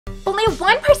only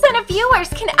 1% of viewers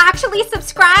can actually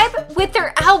subscribe with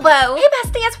their elbow. Hey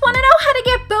besties, wanna know how to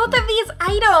get both of these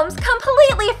items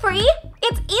completely free?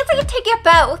 It's easy to get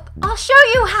both. I'll show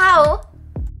you how.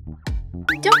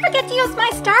 Don't forget to use my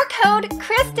star code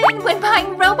KRYSTIN when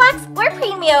buying Robux or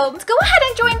premiums. Go ahead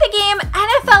and join the game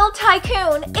NFL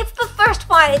Tycoon. It's the first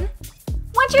one.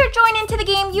 Once you're joined into the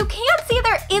game, you can see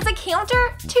there is a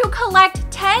counter to collect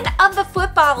 10 of the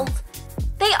footballs.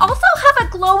 They also have a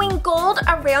glowing gold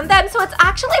around them, so it's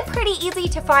actually pretty easy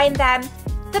to find them.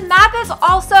 The map is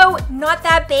also not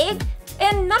that big,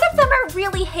 and none of them are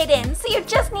really hidden, so you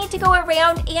just need to go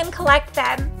around and collect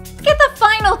them. Let's get the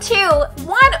final two.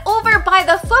 One over by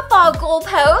the football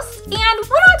goalpost, and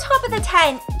one on top of the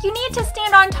tent. You need to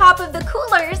stand on top of the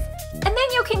coolers, and then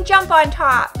you can jump on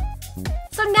top.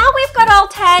 So now we've got all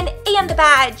 10 and the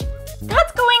badge.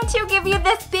 That's going to give you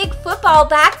this big football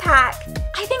backpack.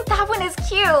 I think that one is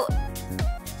cute.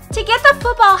 To get the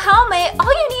football helmet,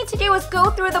 all you need to do is go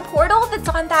through the portal that's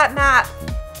on that map.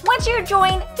 Once you're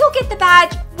joined, you'll get the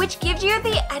badge, which gives you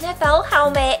the NFL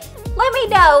helmet. Let me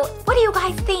know, what do you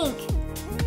guys think?